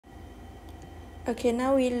Okay,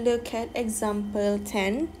 now we look at example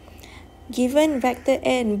 10. Given vector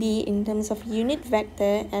A and B in terms of unit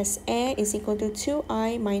vector as A is equal to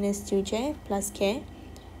 2i minus 2j plus k,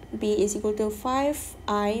 B is equal to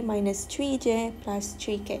 5i minus 3j plus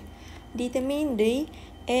 3k. Determine the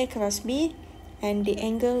A cross B and the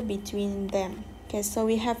angle between them. Okay, so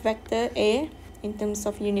we have vector A in terms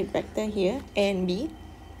of unit vector here, A and B.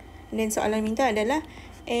 And then soalan minta adalah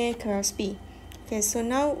A cross B. Okay, so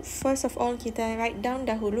now first of all kita write down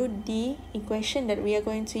dahulu the equation that we are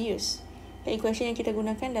going to use. The equation yang kita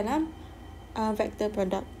gunakan dalam vector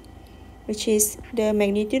product, which is the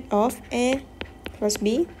magnitude of A cross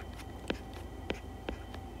B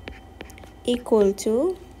equal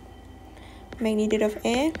to magnitude of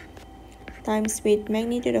A times with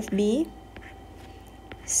magnitude of B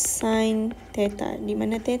sin theta, di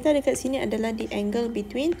mana theta dekat sini adalah the angle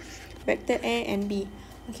between vector A and B.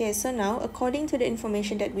 Okay, so now according to the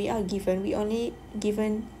information that we are given, we only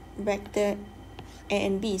given vector A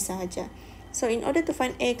and B sahaja. So in order to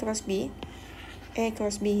find A cross B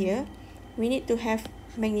here, we need to have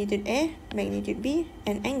magnitude A, magnitude B,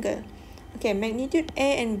 and angle. Okay, magnitude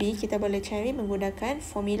A and B kita boleh cari menggunakan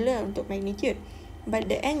formula untuk magnitude. But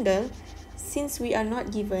the angle, since we are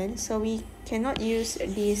not given, so we cannot use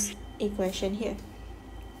this equation here.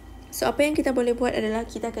 So apa yang kita boleh buat adalah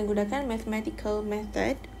kita akan gunakan mathematical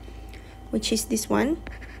method, which is this one.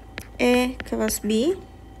 A cross B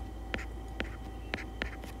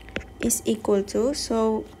is equal to,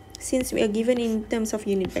 so since we are given in terms of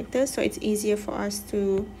unit vector, so it's easier for us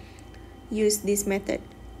to use this method.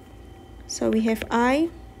 So we have I,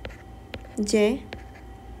 J,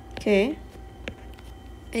 K,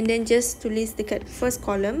 and then just tulis dekat first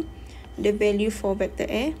column the value for vector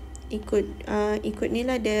A. Ikut ni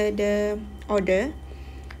lah the order.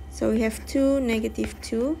 So we have 2,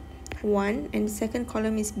 -2, 1, and the second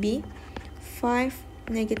column is B, 5,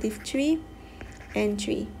 -3, and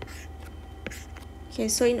 3. Okay,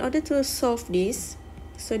 so in order to solve this,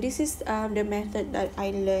 so this is the method that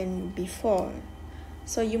I learned before.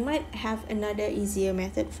 So you might have another easier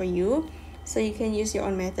method for you. So you can use your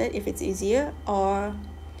own method if it's easier, or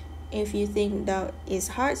if you think that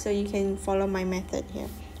is hard, so you can follow my method here.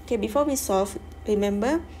 Okay, before we solve,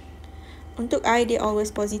 remember, untuk I dia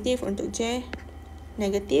always positive, untuk J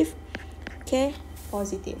negative, K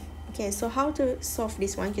positive. Okay, so how to solve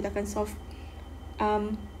this one? Kita akan solve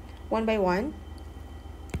one by one.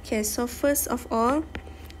 Okay, so first of all,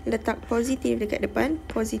 letak positif dekat depan,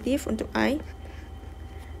 positif untuk I.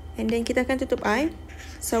 And then kita akan tutup I.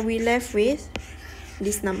 So we left with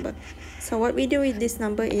this number. So what we do with this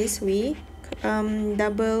number is we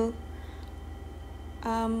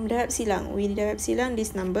darab silang. We darab silang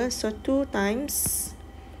this number. So 2 times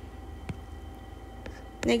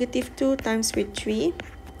 -2 times with 3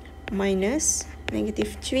 minus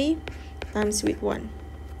 -3 times with 1.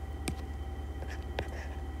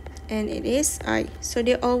 And it is I. So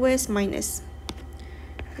they're always minus.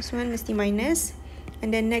 This one mesti minus.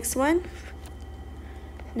 And then next one,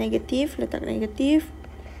 negative, letak negative.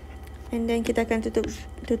 And then kita akan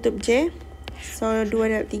tutup J. So 2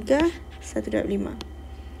 darab 3, 1 darab 5.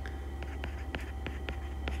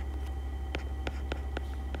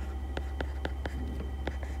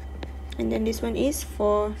 And then this one is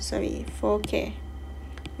 4K.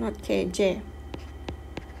 Not K, J.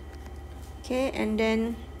 Okay, and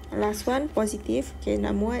then last one, positive. Okay,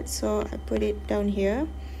 nak muat, so I put it down here.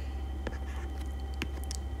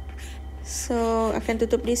 So akan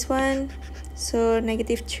tutup this one. So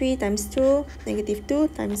 -3 times 2, -2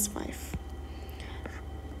 times 5.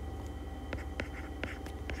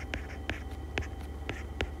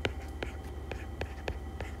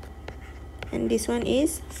 And this one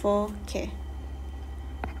is 4K.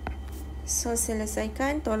 So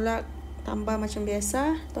selesaikan, tolak, tambah macam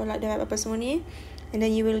biasa, tolak darab apa semua ni. And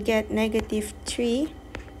then you will get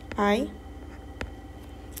 -3I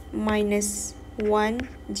minus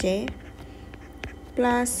 1J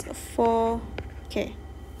plus 4K.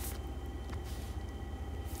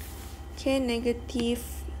 Okay,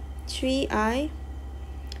 -3I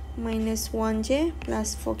minus 1J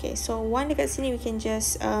plus 4K. So 1 dekat sini we can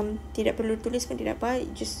just tidak perlu tulis pun tidak apa,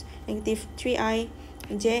 just -3I,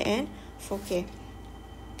 J and 4K.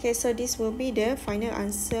 Okay, so this will be the final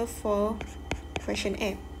answer for question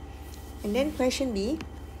A. And then question B,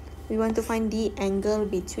 we want to find the angle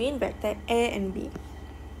between vector A and B.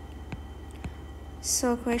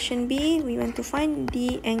 So question B, we want to find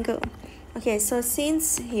the angle. Okay, so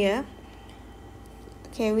since here,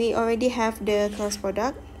 okay, we already have the cross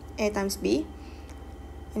product A times B,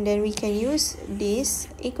 and then we can use this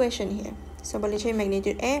equation here. So boleh cari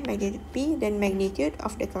magnitude A, magnitude B, then magnitude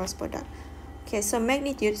of the cross product. Okay, so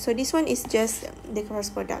magnitude. So this one is just the cross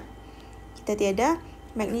product. Kita tiada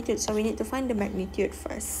magnitude, so we need to find the magnitude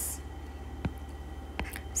first.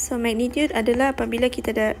 So magnitude adalah apabila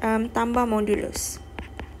kita tambah modulus.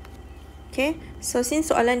 Okay, so since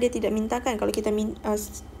soalan dia tidak mintakan, kalau kita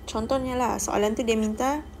contohnya lah, soalan tu dia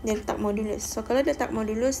minta dia letak modulus. So kalau dia letak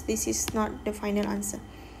modulus, this is not the final answer.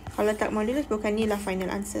 Kalau letak modulus, bukan ni lah final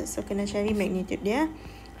answer. So kena cari magnitude dia.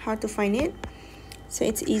 How to find it? So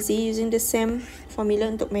it's easy using the same formula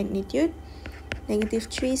untuk magnitude. Negative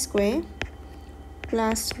 3 square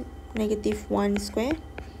plus negative 1 square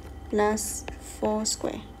plus 4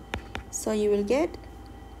 square. So you will get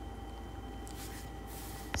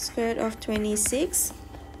square root of 26,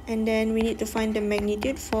 and then we need to find the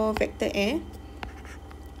magnitude for vector A.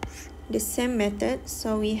 The same method,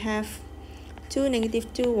 so we have 2, negative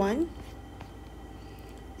 2, 1.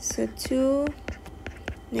 So 2,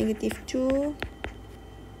 negative 2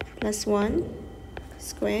 plus 1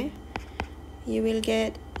 square. You will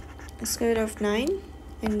get a square root of 9,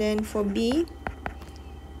 and then for B,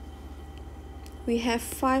 we have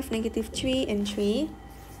 5, negative 3, and 3.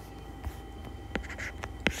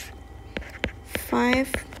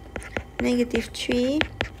 5, negative 3,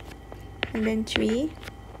 and then 3.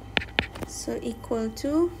 So equal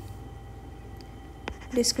to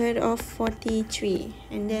the square root of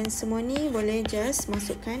 43. And then semua ni boleh just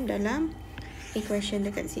masukkan dalam equation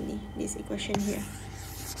dekat sini. This equation here.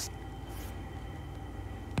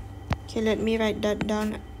 Okay, let me write that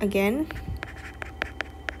down again.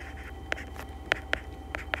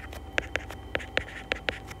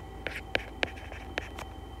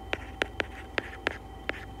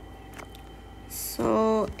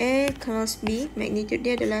 So A cross B, magnitude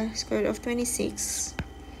dia adalah square root of 26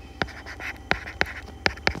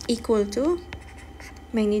 equal to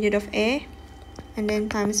magnitude of A, and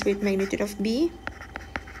then times with magnitude of B,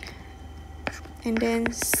 and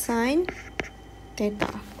then sine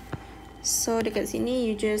theta. So dekat sini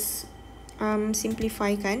you just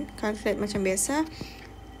simplify kan, calculate macam biasa.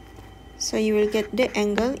 So you will get the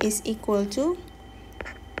angle is equal to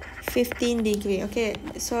 15 degree. Okay,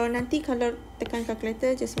 so nanti kalau tekan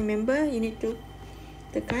calculator, just remember you need to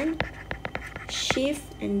tekan shift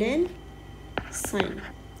and then sine.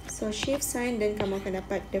 So shift sine, then kamu akan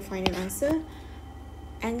dapat the final answer.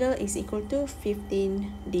 Angle is equal to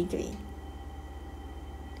 15 degree.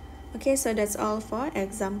 Okay, so that's all for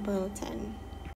example 10.